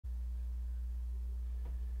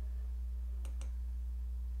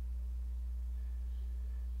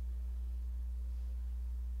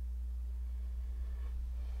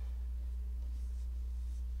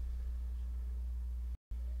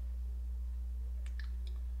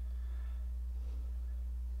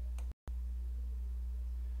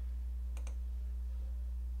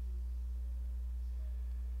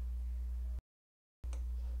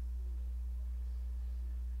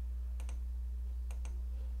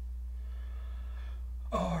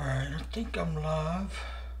think I'm live.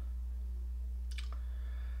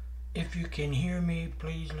 If you can hear me,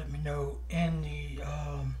 please let me know in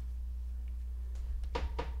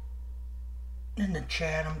the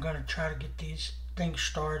chat. I'm gonna try to get these things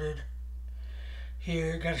started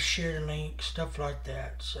here. Gotta share the link, stuff like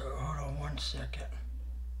that. So hold on one second.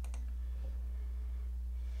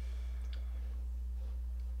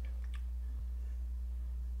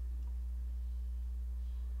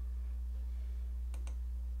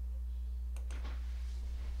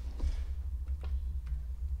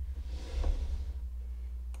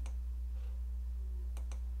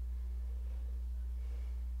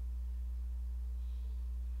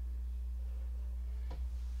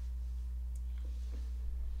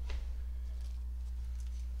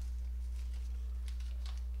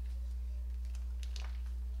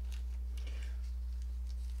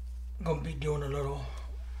 I'm gonna be doing a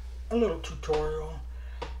little tutorial.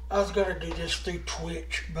 I was gonna do this through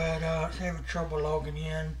Twitch, but I was having trouble logging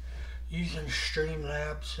in using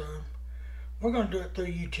Streamlabs, so we're gonna do it through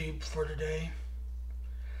YouTube for today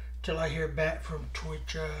till I hear back from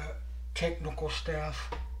Twitch technical staff.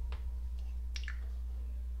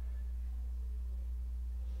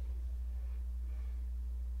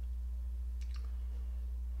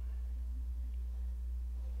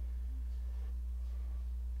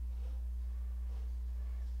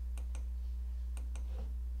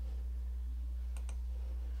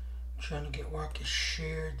 Trying to get where I can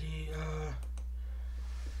share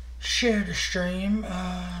the stream.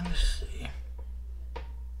 Let's see.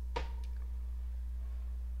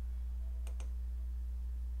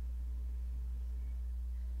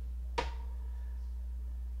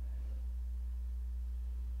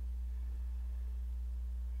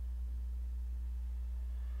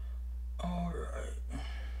 All right.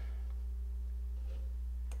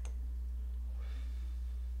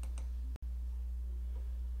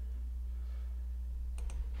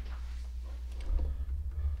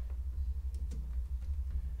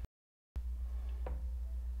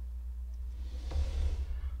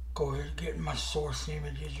 Go ahead and get my source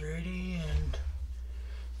images ready, and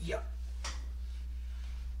yep.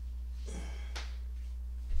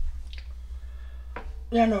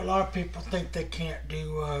 Yeah, I know a lot of people think they can't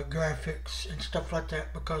do graphics and stuff like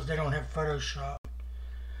that because they don't have Photoshop,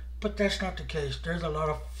 but that's not the case. There's a lot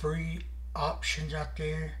of free options out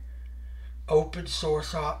there. Open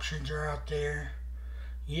source options are out there.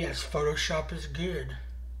 Yes, Photoshop is good.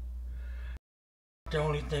 The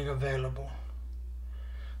only thing available.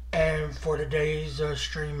 And for today's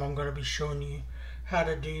stream, I'm going to be showing you how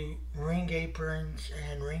to do ring aprons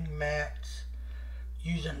and ring mats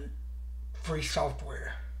using free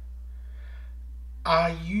software.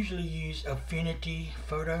 I usually use Affinity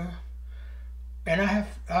Photo, and I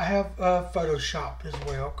have Photoshop as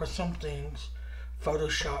well, because some things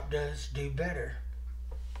Photoshop does do better.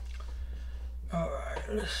 All right,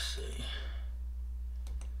 let's see.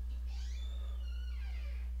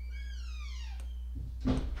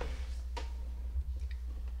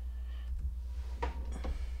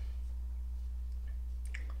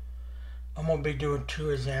 I'm going to be doing two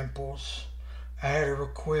examples. I had a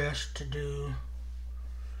request to do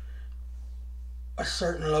a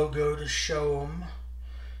certain logo to show them.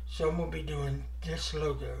 So I'm going to be doing this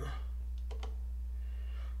logo.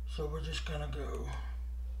 So we're just going to go.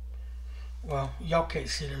 Well, y'all can't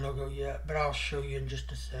see the logo yet, but I'll show you in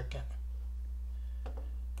just a second.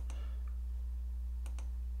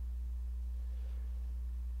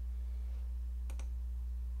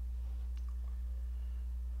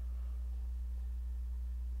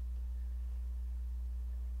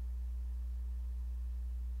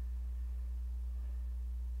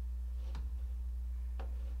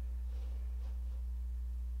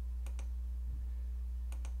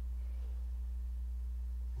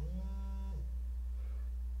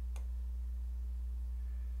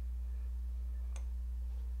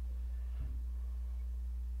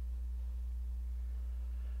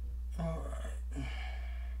 All right.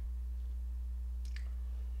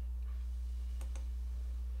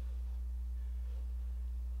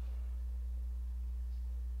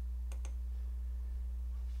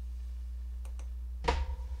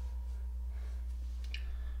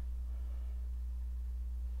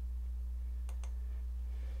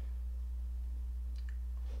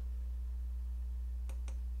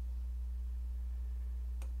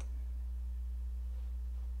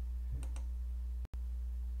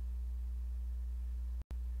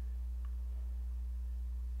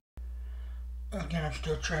 Again, I'm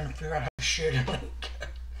still trying to figure out how to share the link.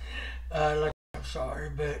 I'm sorry,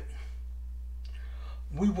 but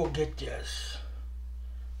we will get this.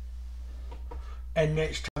 And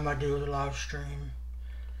next time I do the live stream,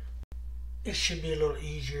 it should be a little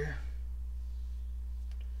easier.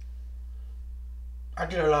 I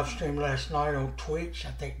did a live stream last night on Twitch.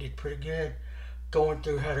 I think did pretty good, going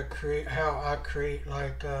through how I create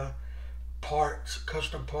like parts,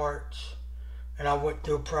 custom parts, and I went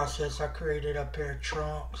through a process. I created a pair of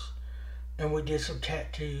trunks, and we did some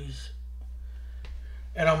tattoos.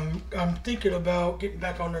 And I'm thinking about getting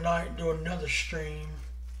back on tonight and doing another stream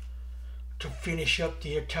to finish up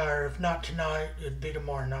the attire. If not tonight, it'd be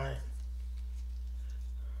tomorrow night.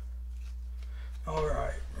 All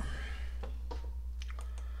right.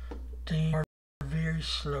 Things are very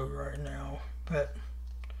slow right now, but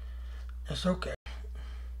it's okay.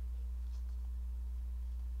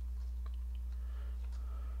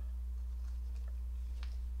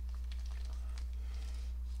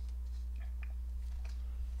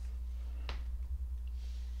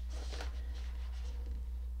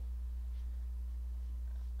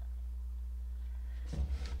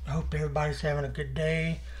 I hope everybody's having a good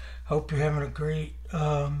day. Hope you're having a great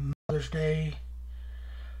Mother's Day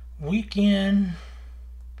weekend.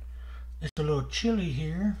 It's a little chilly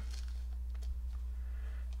here,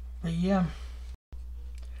 but yeah,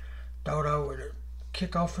 thought I would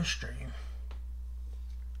kick off a stream.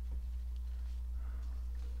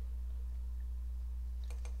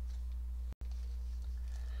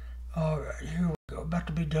 Alright, here we go. About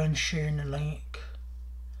to be done sharing the link.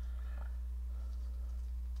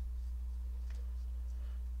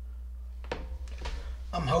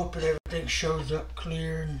 I'm hoping everything shows up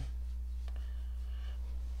clear. And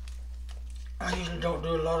I usually don't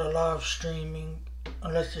do a lot of live streaming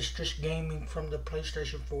unless it's just gaming from the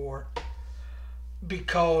PlayStation 4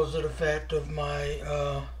 because of the fact of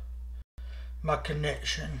my my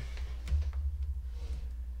connection.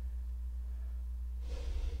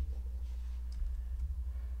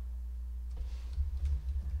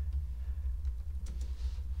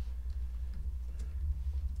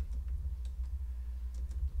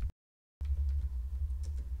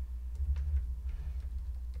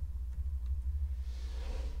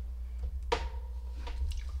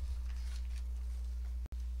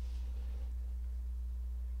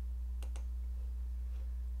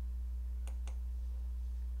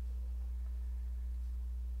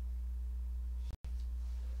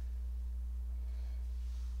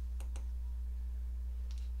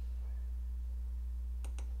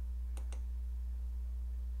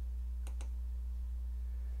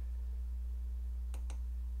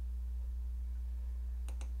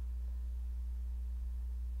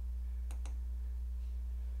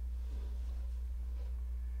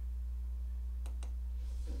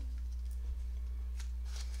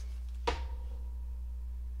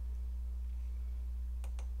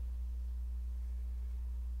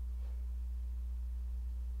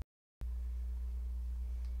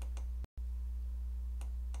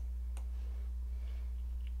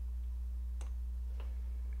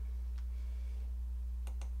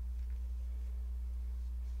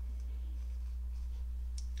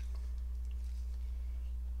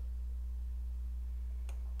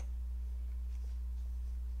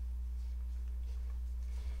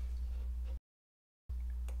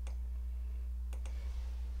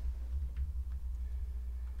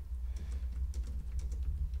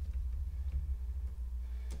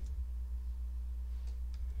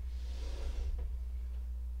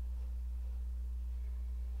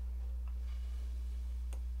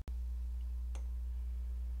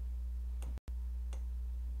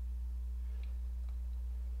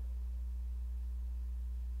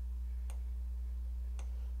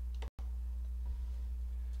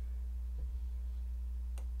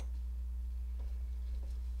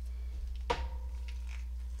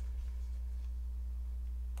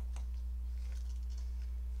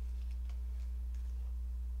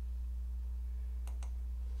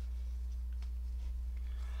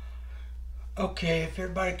 Okay, if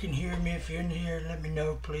everybody can hear me, if you're in here, let me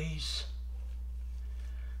know, please.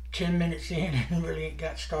 10 minutes in and really ain't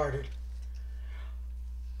got started.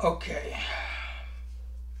 Okay.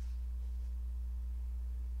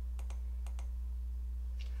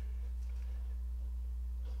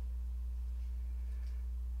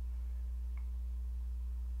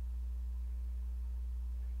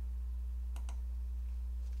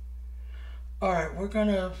 All right, we're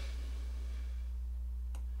gonna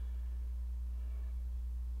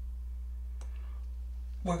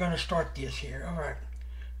start this here. All right,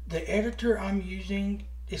 the editor I'm using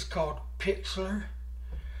is called Pixlr.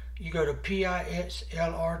 You go to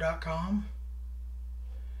pixlr.com,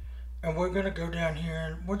 and we're gonna go down here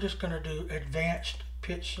and we're just gonna do Advanced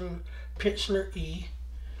Pixlr E,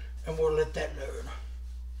 and we'll let that load.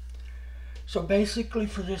 So basically,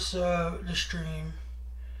 for this stream,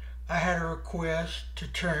 I had a request to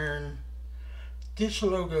turn this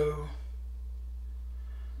logo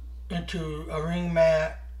into a ring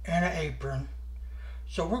mat and an apron.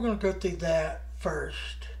 So we're going to go through that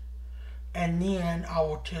first. And then I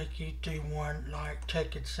will take you to one, like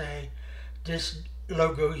take it, say, this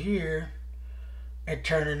logo here and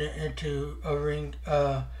turning it into a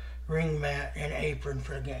ring mat and apron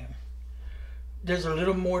for the game. There's a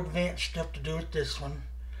little more advanced stuff to do with this one.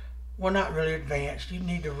 Well, not really advanced. You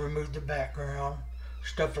need to remove the background,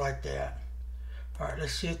 stuff like that. Alright,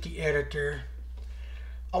 let's see if the editor.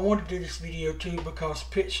 I want to do this video too because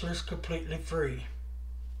Pixlr is completely free.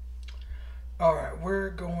 Alright, we're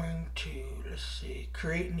going to, let's see,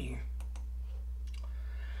 create new.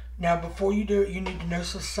 Now before you do it, you need to know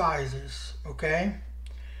some sizes, okay?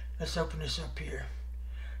 Let's open this up here.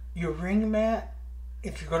 Your ring mat,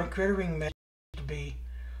 if you're going to create a ring mat, it needs to be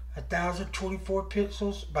 1024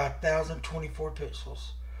 pixels by 1024 pixels.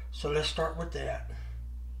 So let's start with that.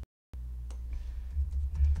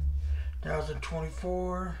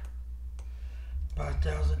 1024 by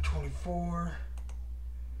 1024.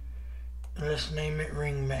 And let's name it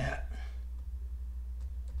ring mat.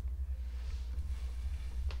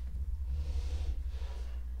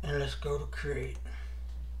 And let's go to create.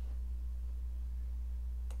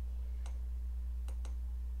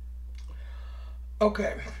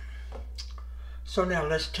 Okay. So now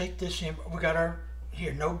let's take this in. We got our,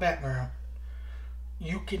 here, no background.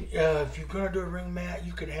 You can, if you're going to do a ring mat,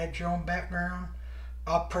 you can add your own background.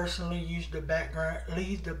 I'll personally use the background,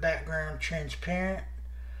 leave the background transparent.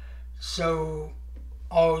 So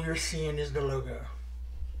all you're seeing is the logo.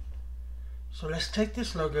 So let's take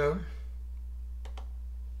this logo.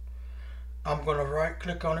 I'm going to right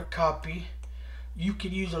click on it, copy. You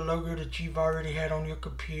can use a logo that you've already had on your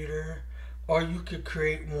computer, or you could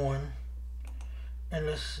create one. And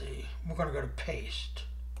let's see, we're going to go to paste.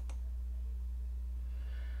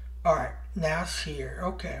 Alright, now it's here.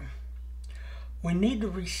 Okay. We need to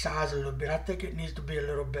resize a little bit. I think it needs to be a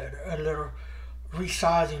little better.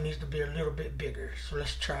 Resizing needs to be a little bit bigger. So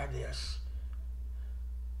let's try this.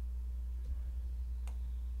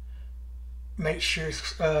 Make sure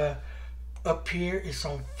it's up here it's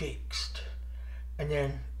on fixed. And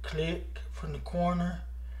then click from the corner,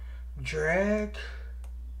 drag,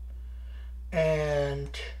 and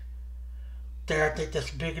there, I think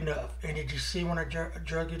that's big enough. And did you see when I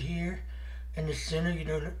drug it here in the center, you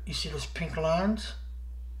know, you see those pink lines?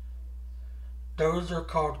 Those are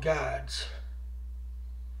called guides.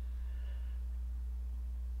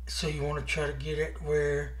 So you want to try to get it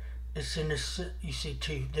where it's in the, you see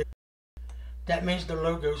two. That means the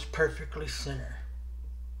logo is perfectly center.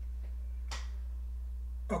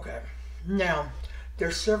 Okay. Now,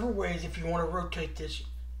 there's several ways if you want to rotate this,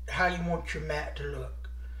 how you want your mat to look.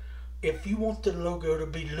 If you want the logo to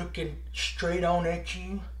be looking straight on at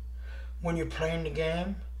you when you're playing the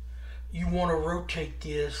game, you want to rotate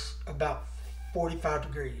this about 45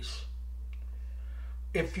 degrees.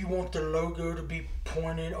 If you want the logo to be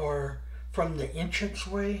pointed or from the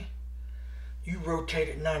entranceway, you rotate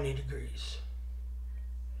it 90 degrees.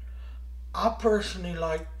 I personally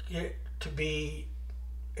like it to be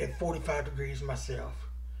at 45 degrees myself.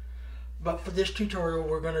 But for this tutorial,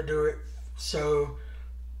 we're going to do it so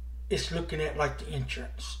it's looking at like the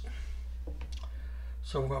entrance.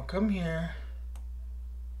 So we're going to come here.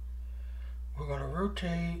 We're going to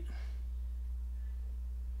rotate.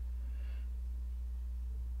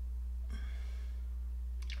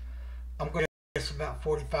 I'm going to guess about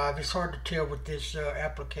 45. It's hard to tell with this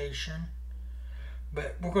application,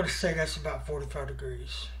 but we're going to say that's about 45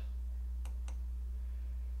 degrees.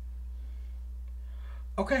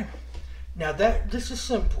 Okay, now this is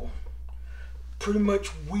simple. Pretty much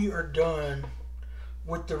we are done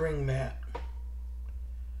with the ring mat.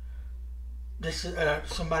 This is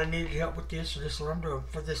somebody needed help with this, so this is what I'm doing.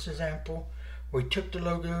 For this example, we took the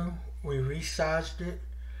logo, we resized it,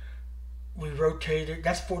 we rotated.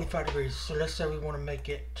 That's 45 degrees. So let's say we want to make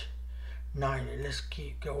it 90. Let's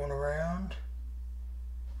keep going around.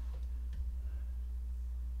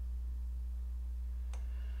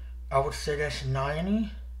 I would say that's 90.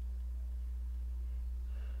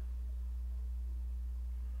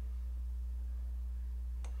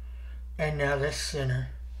 And now that's center.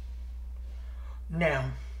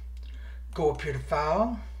 Now, go up here to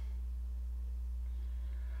File,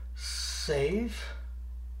 Save,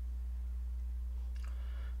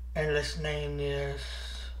 and let's name this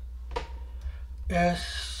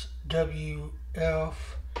SWF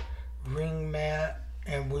Ring Mat,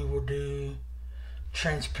 and we will do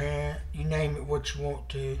transparent. You name it what you want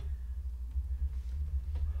to.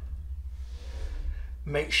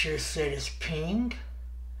 Make sure it said it's ping.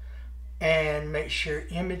 and make sure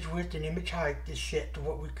image width and image height is set to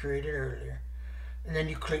what we created earlier. And then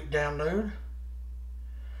you click download,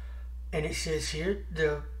 and it says here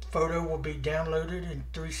the photo will be downloaded in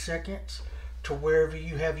 3 seconds to wherever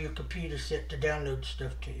you have your computer set to download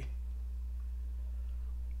stuff to.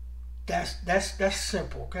 That's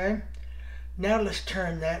simple, okay? Now let's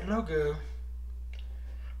turn that logo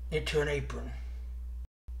into an apron.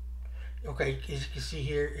 Okay, as you can see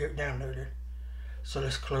here, it downloaded. So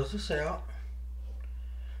let's close this out.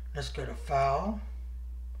 Let's go to File,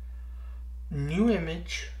 New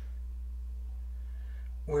Image.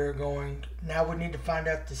 We're going, now we need to find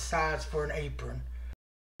out the size for an apron.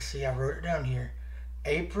 See, I wrote it down here.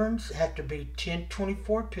 Aprons have to be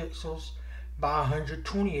 1024 pixels by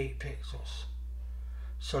 128 pixels.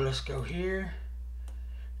 So let's go here.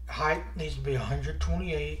 Height needs to be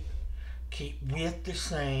 128. Keep width the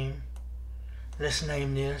same. Let's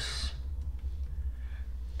name this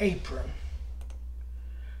Apron.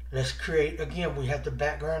 Let's create, again, we have the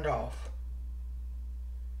background off.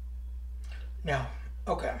 Now,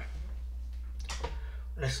 okay.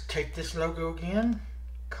 Let's take this logo again.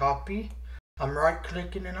 Copy. I'm right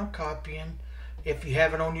clicking and I'm copying. If you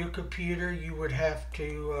have it on your computer, you would have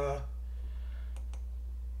to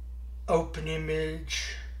open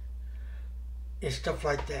image and stuff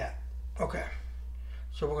like that. Okay.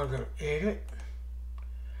 So we're going to go edit,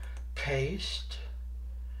 paste.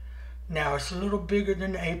 Now it's a little bigger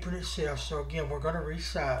than the apron itself, so again we're going to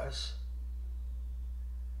resize.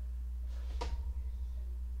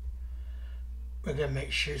 We're going to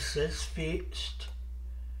make sure it says fixed.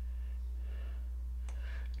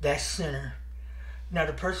 That's center. Now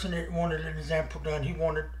the person that wanted an example done, he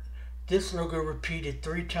wanted this logo repeated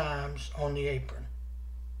 3 times on the apron.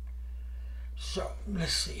 So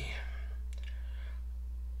let's see.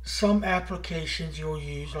 Some applications you'll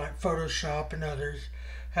use, like Photoshop and others,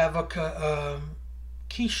 have a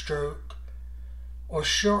keystroke or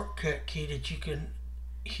shortcut key that you can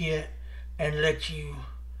hit and let you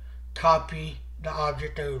copy the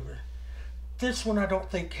object over. This one I don't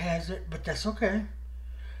think has it, but that's okay.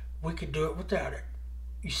 We could do it without it.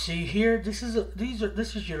 You see here, this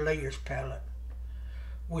is your layers palette.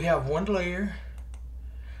 We have one layer.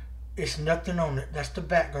 It's nothing on it. That's the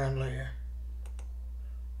background layer.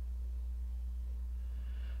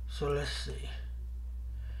 So let's see.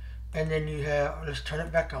 And then you have, let's turn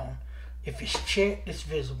it back on. If it's checked, it's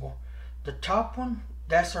visible. The top one,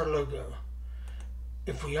 that's our logo.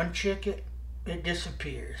 If we uncheck it, it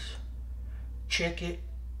disappears. Check it,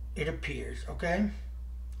 it appears, okay?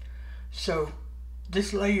 So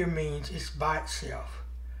this layer means it's by itself.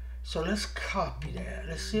 So let's copy that.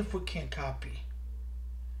 Let's see if we can copy.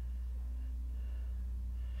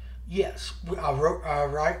 Yes, I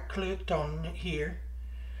right clicked on it here,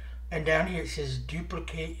 and down here it says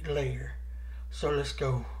duplicate layer. So let's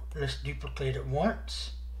duplicate it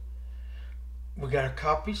once. We got a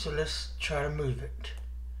copy, so let's try to move it.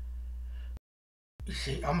 You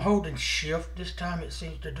see, I'm holding shift this time. It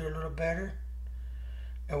seems to do a little better.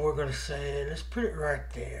 And we're going to say, let's put it right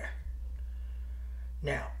there.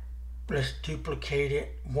 Now, let's duplicate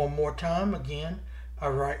it one more time. Again, I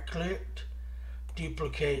right clicked,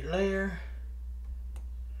 duplicate layer.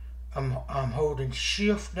 I'm holding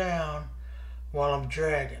shift down while I'm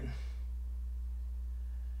dragging.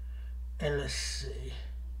 And let's see.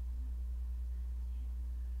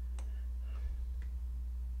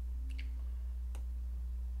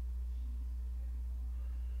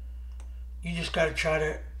 You just got to try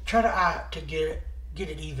to get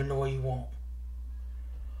it even the way you want.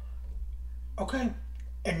 Okay,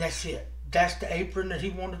 and that's it. That's the apron that he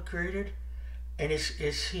wanted created, and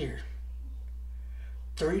it's here.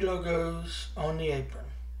 3 logos on the apron.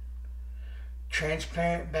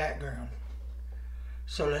 Transparent background.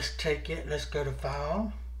 So let's take it. Let's go to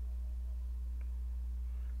File,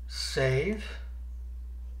 Save.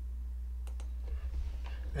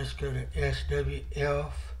 Let's go to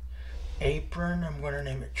SWF. Apron, I'm going to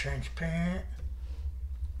name it transparent.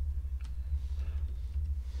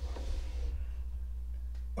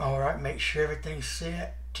 Alright, make sure everything's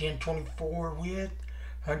set. 1024 width,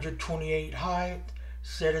 128 height,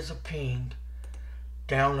 set as a ping.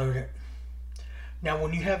 Download it. Now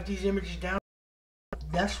when you have these images down,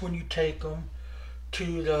 that's when you take them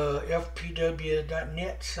to the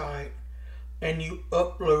fpw.net site and you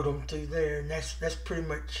upload them through there, and that's pretty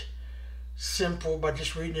much simple. By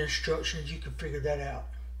just reading the instructions, you can figure that out.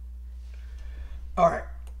 Alright,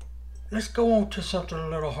 let's go on to something a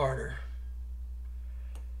little harder.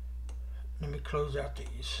 Let me close out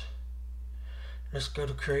these. Let's go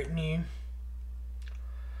to create new,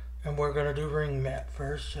 and we're going to do ring map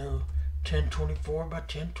first. So 1024 by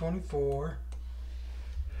 1024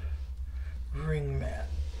 ring mat.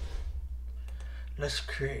 Let's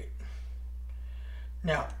create.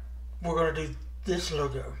 Now we're going to do this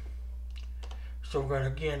logo. So we're going to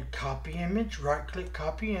again copy image, right click,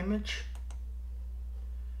 copy image.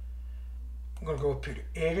 I'm going to go up here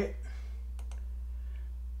to edit,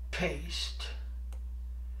 paste.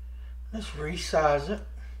 Let's resize it.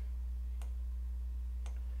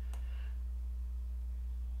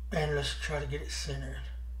 And let's try to get it centered.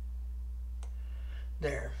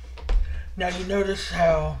 There. Now you notice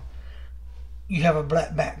how you have a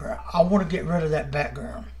black background. I want to get rid of that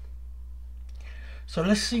background. So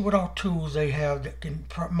let's see what all tools they have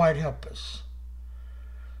that might help us.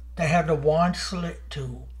 They have the wand select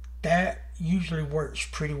tool. That usually works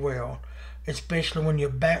pretty well, especially when your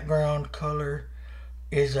background color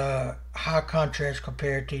is a high contrast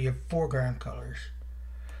compared to your foreground colors.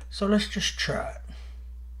 So let's just try it.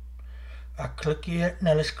 I click it.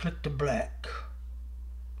 Now let's click the black.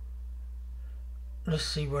 Let's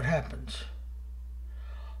see what happens.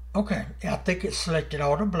 Okay, I think it selected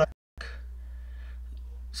all the black.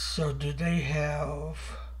 So do they have...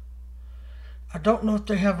 I don't know if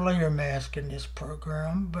they have layer mask in this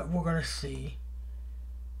program, but we're going to see.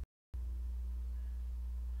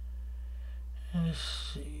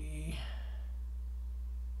 Let's see.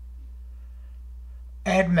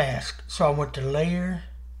 Add mask. So I went to layer,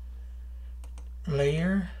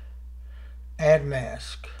 add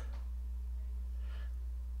mask.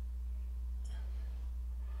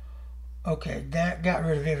 Okay, that got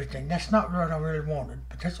rid of everything. That's not what I really wanted,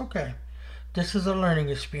 but that's okay. This is a learning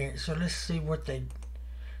experience, so let's see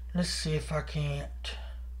let's see if I can't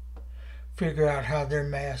figure out how their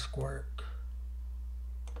masks work.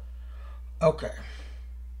 Okay.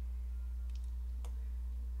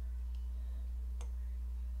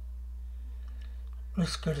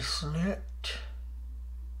 Let's go to select,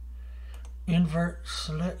 invert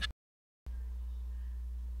select.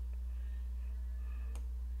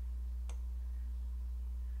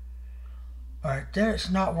 Alright, that's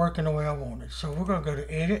not working the way I wanted. So we're going to go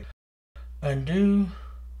to edit, undo,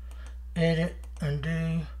 edit,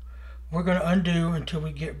 undo. We're going to undo until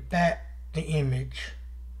we get back the image.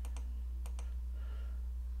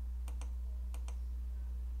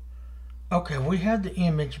 Okay, we have the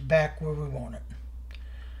image back where we want it.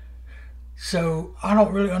 So I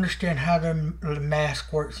don't really understand how the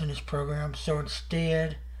mask works in this program. So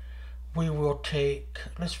instead, we will take,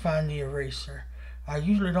 let's find the eraser. I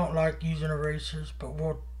usually don't like using erasers, but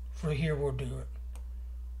for here we'll do it.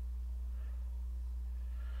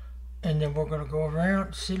 And then we're going to go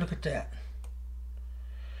around. See, look at that.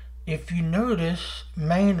 If you notice,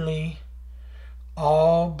 mainly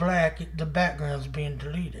all black, the background's being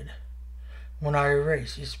deleted. When I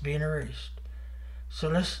erase, it's being erased. So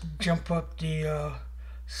let's jump up the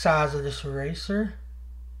size of this eraser.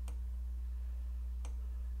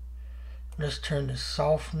 Let's turn the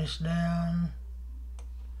softness down.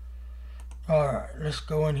 Alright, let's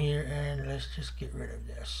go in here and let's just get rid of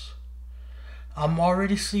this. I'm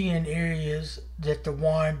already seeing areas that the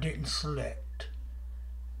wand didn't select.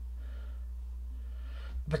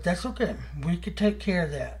 But that's okay. We could take care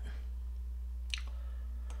of that.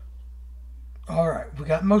 Alright, we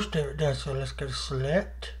got most of it done, so let's go to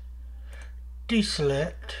select,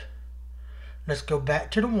 deselect. Let's go back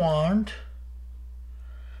to the wand.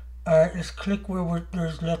 Alright, let's click where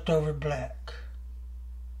there's leftover black.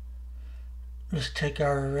 Let's take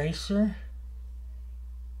our eraser.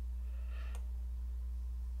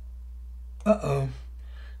 Uh-oh.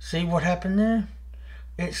 See what happened there?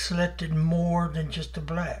 It selected more than just the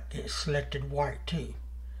black. It selected white too.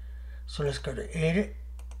 So let's go to edit,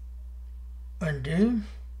 undo,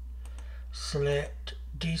 select,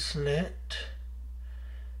 deselect,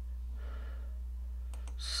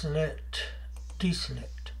 select,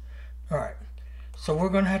 deselect. Alright. So we're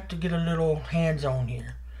going to have to get a little hands-on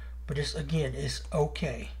here. But it's, again, it's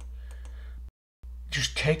okay.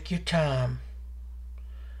 Just take your time.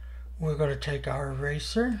 We're going to take our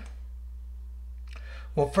eraser.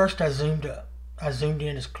 Well, first I zoomed up. I zoomed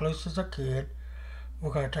in as close as I could.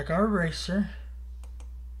 We're going to take our eraser.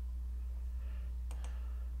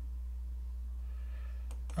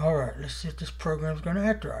 Alright, let's see if this program's going to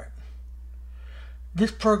act right.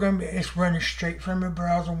 This program is running straight from your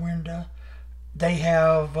browser window. They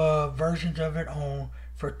have versions of it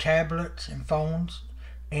for tablets and phones,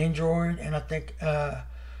 Android, and I think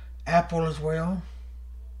Apple as well.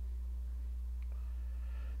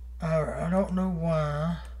 Alright, I don't know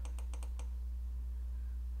why.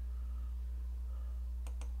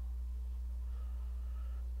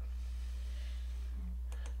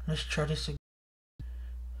 Let's try this again.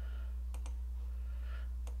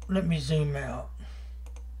 let me zoom out.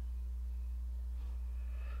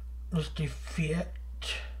 Let's do fit.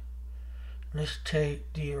 Let's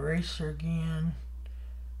take the eraser again.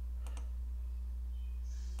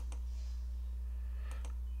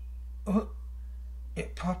 Oh,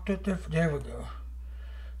 it popped up there. There we go.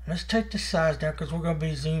 Let's take the size down because we're going to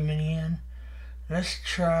be zooming in. Let's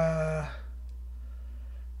try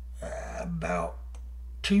about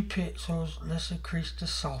 2 pixels. Let's increase the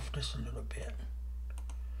softness a little bit.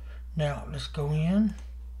 Now let's go in,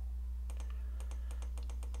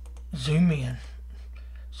 zoom in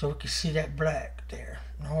so we can see that black there.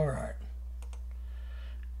 Alright.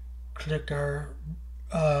 Click our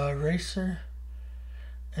eraser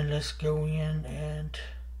and let's go in and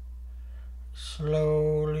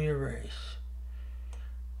slowly erase.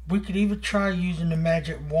 We could even try using the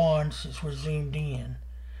magic wand since we're zoomed in,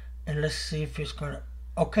 and let's see if it's gonna.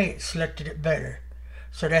 Okay, it selected it better,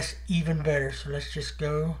 so that's even better. So let's just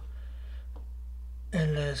go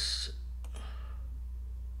and let's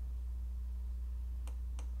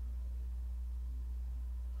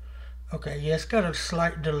okay, yeah, it's got a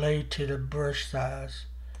slight delay to the brush size.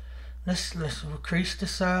 Let's increase the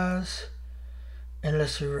size and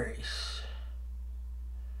let's erase.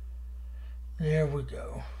 There we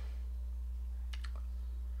go.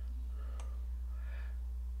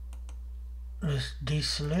 Let's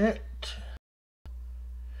deselect.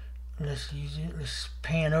 Let's use it. Let's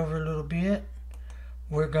pan over a little bit.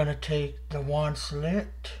 We're going to take the wand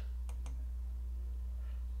select.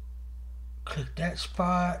 Click that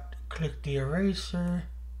spot. Click the eraser.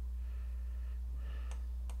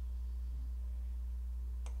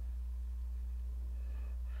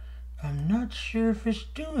 I'm not sure if it's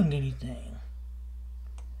doing anything.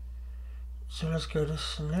 So let's go to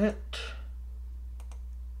select.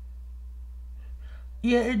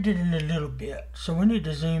 Yeah, it did it a little bit. So we need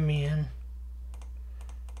to zoom in.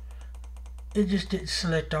 It just didn't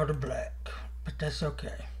select all the black, but that's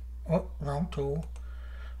okay. Oh, wrong tool.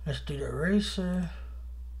 Let's do the eraser.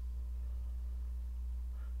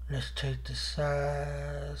 Let's take the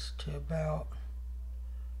size to about.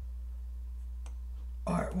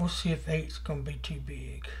 Alright, we'll see if 8's going to be too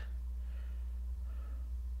big.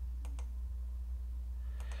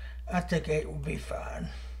 I think 8 will be fine.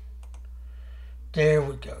 There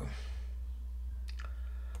we go.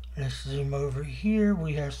 Let's zoom over here.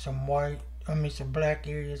 We have some some black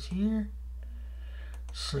areas here.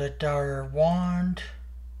 Select our wand.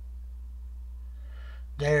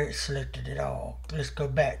 There, it selected it all. Let's go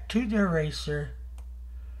back to the eraser.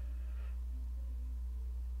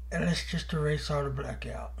 And let's just erase all the black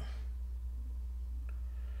out.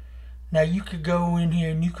 Now you could go in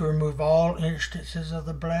here and you can remove all instances of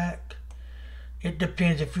the black. It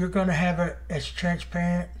depends if you're going to have it as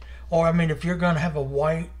transparent, or I mean if you're going to have a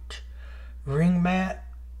white ring mat,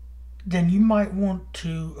 then you might want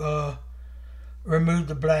to remove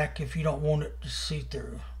the black if you don't want it to see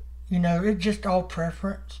through. You know, it's just all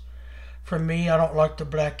preference. For me, I don't like the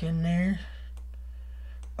black in there.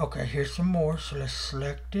 Okay, here's some more, so let's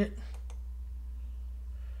select it.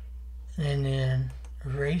 And then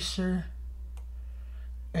eraser.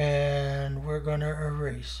 And we're going to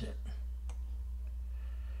erase it.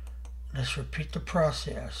 Let's repeat the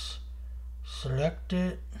process. Select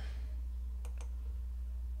it.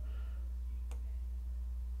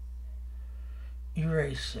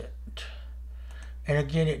 Erase it. And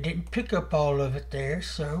again, it didn't pick up all of it there,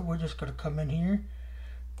 so we're just going to come in here,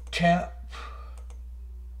 tap,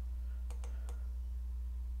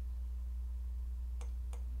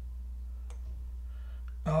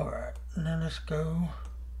 alright, now let's go.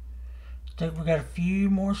 I think we got a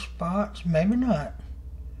few more spots, maybe not.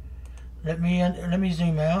 Let me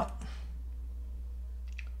zoom out.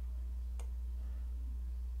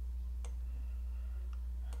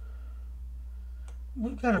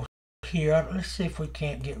 We got a here. Let's see if we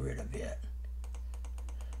can't get rid of it.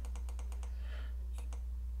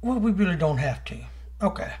 Well, we really don't have to.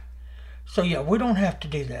 Okay. So yeah, we don't have to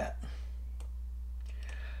do that.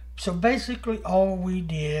 So basically all we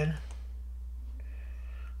did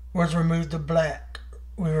was remove the black.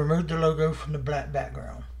 We removed the logo from the black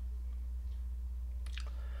background.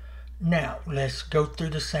 Now let's go through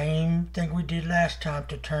the same thing we did last time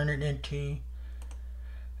to turn it into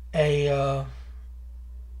a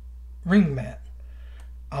ring mat.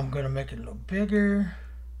 I'm going to make it a little bigger,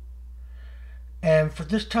 and for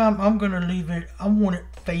this time I'm going to leave it, I want it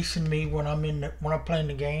facing me when I'm playing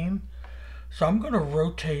the game, so I'm going to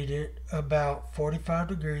rotate it about 45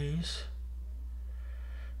 degrees.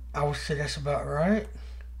 I would say that's about right.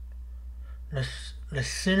 Let's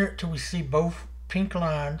center it till we see both pink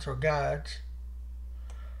lines or guides.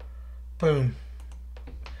 Boom.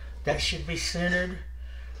 That should be centered,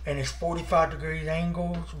 and it's 45 degrees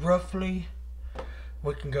angles roughly.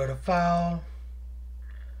 We can go to File,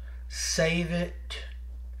 save it,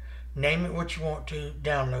 name it what you want to,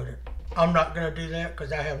 download it. I'm not going to do that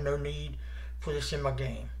because I have no need for this in my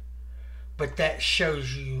game. But that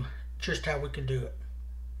shows you just how we can do it.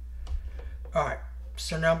 Alright,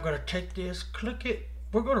 so now I'm going to take this, click it.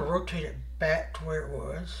 We're going to rotate it back to where it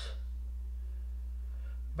was.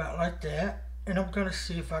 About like that. And I'm going to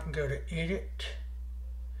see if I can go to Edit.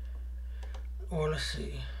 Or let's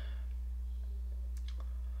see.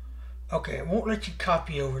 Okay, it won't let you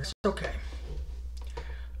copy over. It's okay.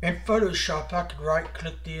 In Photoshop, I could right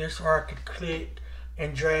click this, or I could click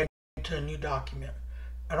and drag into a new document.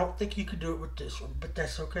 I don't think you could do it with this one, but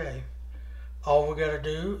that's okay. All we gotta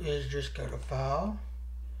do is just go to File,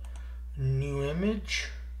 New Image,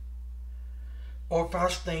 or if I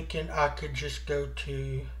was thinking I could just go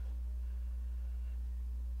to,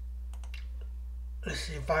 let's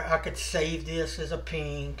see, if I could save this as a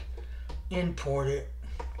ping, import it.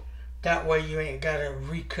 That way you ain't gotta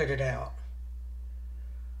recut it out.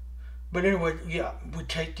 But anyway, yeah, we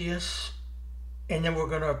take this and then we're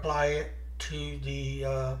gonna apply it to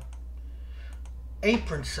the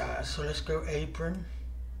apron size. So let's go apron.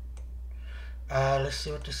 Let's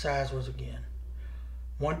see what the size was again.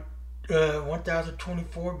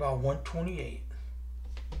 1024 by 128.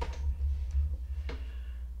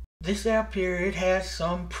 This app here, it has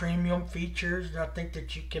some premium features I think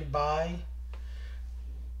that you can buy.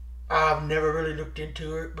 I've never really looked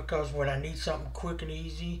into it because when I need something quick and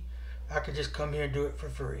easy, I could just come here and do it for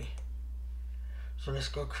free. So let's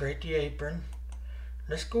go create the apron.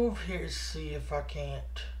 Let's go over here and see if I can't.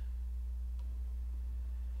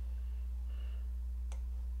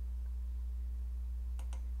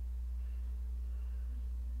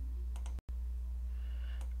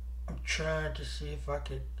 I'm trying to see if I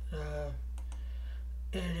could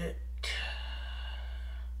edit.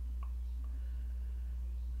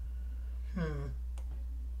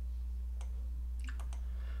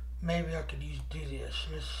 Maybe I could do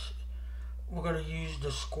this. We're going to use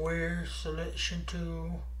the square selection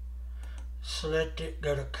tool. Select it,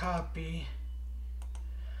 go to copy.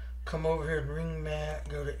 Come over here to ring mat,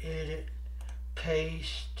 go to edit,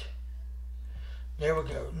 paste. There we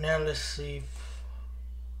go. Now let's see.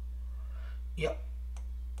 Yep.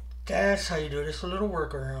 That's how you do it. It's a little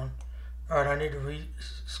workaround. Alright, I need to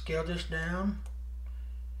scale this down.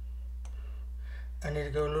 I need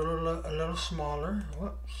to go a little smaller.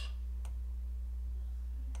 Whoops.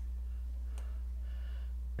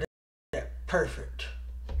 Perfect.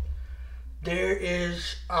 There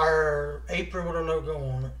is our apron with a logo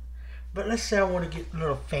on it. But let's say I want to get a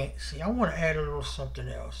little fancy. I want to add a little something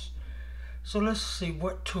else. So let's see,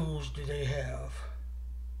 what tools do they have?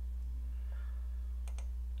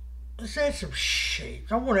 Let's add some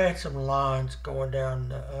shapes. I want to add some lines going down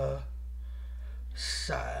the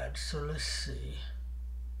side. So let's see.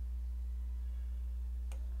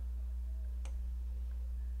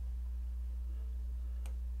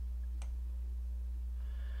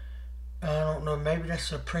 I don't know, maybe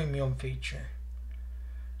that's a premium feature.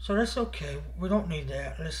 So that's okay. We don't need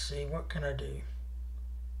that. Let's see, what can I do?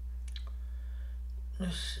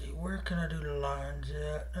 Let's see, where can I do the lines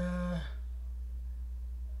at?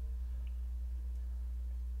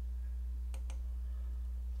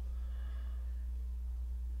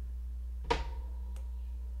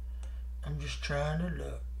 I'm just trying to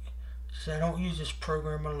look. So I don't use this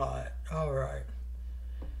program a lot. Alright.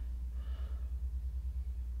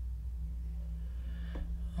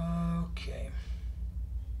 Okay.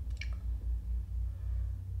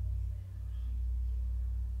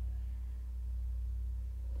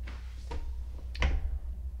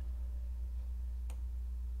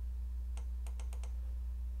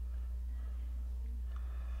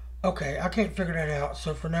 Okay, I can't figure that out.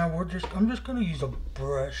 So for now, I'm just going to use a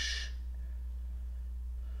brush.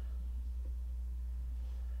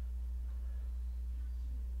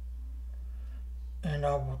 And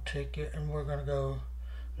I will take it and we're going to go,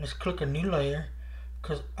 let's click a new layer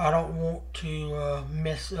because I don't want to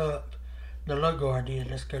mess up the logo I did.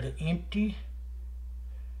 Let's go to empty.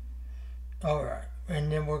 Alright,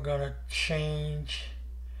 and then we're going to change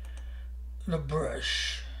the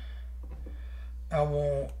brush. I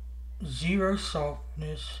want 0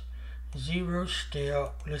 softness, 0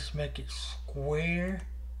 step. Let's make it square.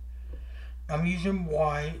 I'm using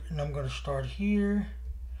white and I'm going to start here.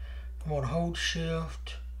 I'm going to hold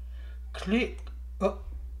shift, click. Oh,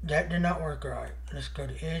 that did not work right. Let's go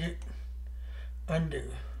to edit, undo.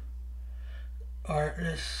 Alright,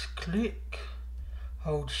 let's click,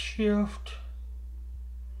 hold shift.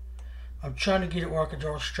 I'm trying to get it where I can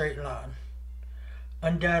draw a straight line.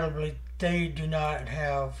 Undoubtedly, they do not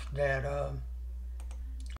have that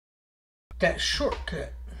that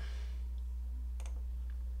shortcut.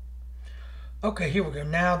 Okay, here we go.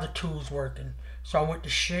 Now the tool's working. So I went to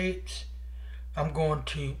shapes. I'm going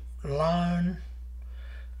to line.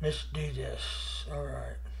 Let's do this.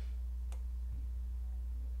 Alright.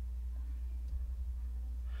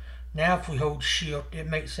 Now if we hold shift, it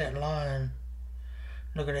makes that line.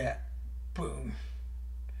 Look at that. Boom.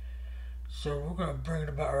 So we're going to bring it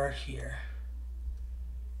about right here.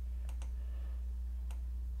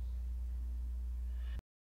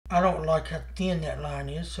 I don't like how thin that line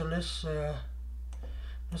is, so let's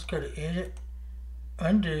go to edit,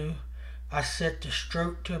 undo. I set the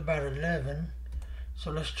stroke to about 11,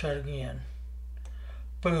 so let's try it again.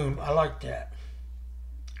 Boom, I like that.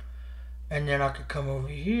 And then I could come over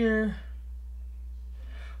here,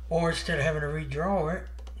 or instead of having to redraw it,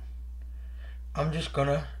 I'm just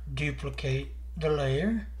gonna duplicate the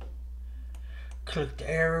layer, click the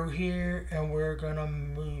arrow here, and we're gonna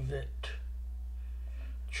move it.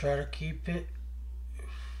 Try to keep it,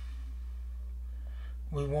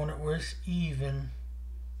 we want it where it's even.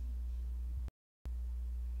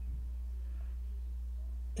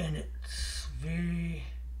 And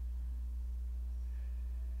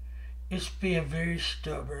it's being very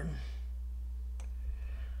stubborn.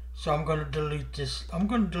 So I'm going to delete this. I'm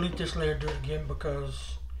going to delete this layer and do it again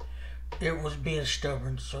because it was being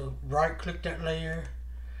stubborn. So right click that layer,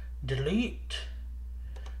 delete.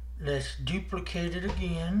 Let's duplicate it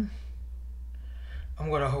again. I'm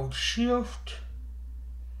going to hold shift.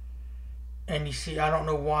 And you see, I don't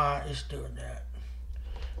know why it's doing that.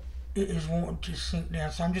 It is wanting to sink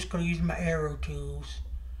down. So I'm just going to use my arrow tools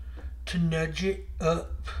to nudge it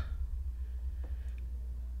up.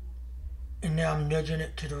 And now I'm nudging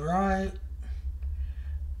it to the right,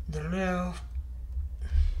 the left.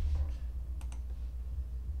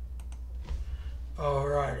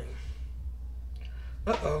 Alrighty.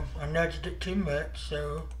 Uh-oh, I nudged it too much,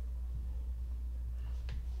 so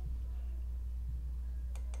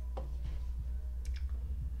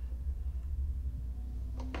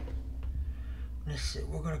let's see,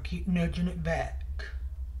 we're going to keep nudging it back.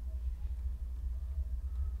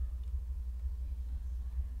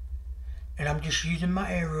 And I'm just using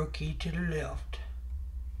my arrow key to the left.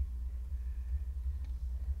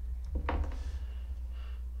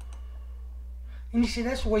 And you see,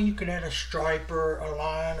 that's the way you can add a stripe or a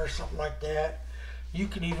line or something like that. You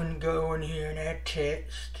can even go in here and add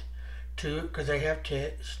text to it because they have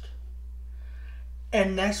text.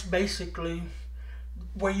 And that's basically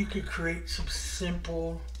where you could create some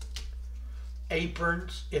simple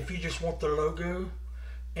aprons if you just want the logo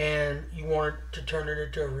and you want it to turn it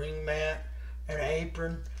into a ring mat and an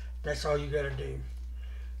apron. That's all you got to do.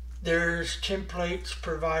 There's templates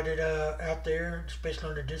provided out there, especially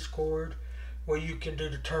on the Discord, where you can do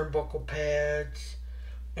the turnbuckle pads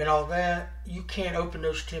and all that. You can't open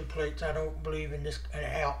those templates, I don't believe, in an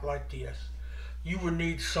app like this. You would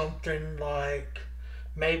need something like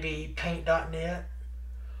maybe paint.net.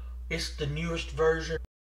 It's the newest version,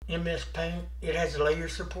 MS Paint. It has layer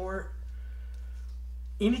support.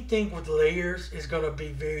 Anything with layers is going to be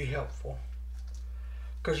very helpful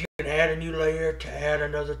because you can add a new layer to add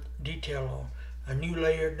another detail on. A new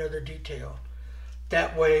layer, another detail.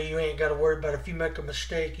 That way you ain't got to worry about if you make a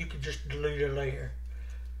mistake, you can just delete a layer.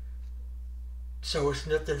 So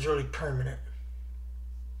nothing's really permanent.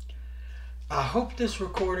 I hope this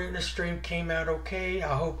recording, this stream came out okay.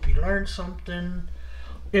 I hope you learned something.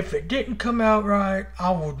 If it didn't come out right,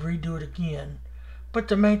 I would redo it again. But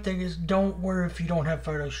the main thing is, don't worry if you don't have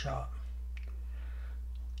Photoshop.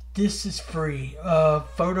 This is free.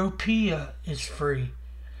 Photopea is free.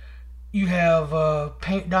 You have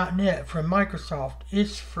paint.net from Microsoft.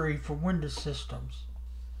 It's free for Windows systems.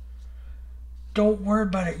 Don't worry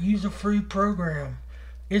about it. Use a free program.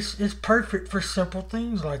 It's perfect for simple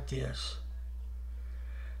things like this.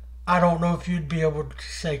 I don't know if you'd be able to,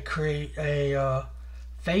 say, create a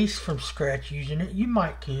face from scratch using it. You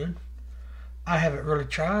might could. I haven't really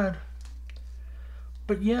tried.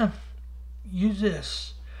 But yeah, use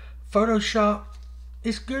this. Photoshop,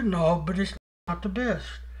 it's good and all, but it's not the best.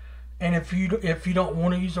 And if you don't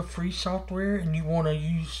want to use a free software and you want to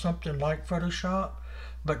use something like Photoshop,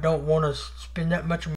 but don't want to spend that much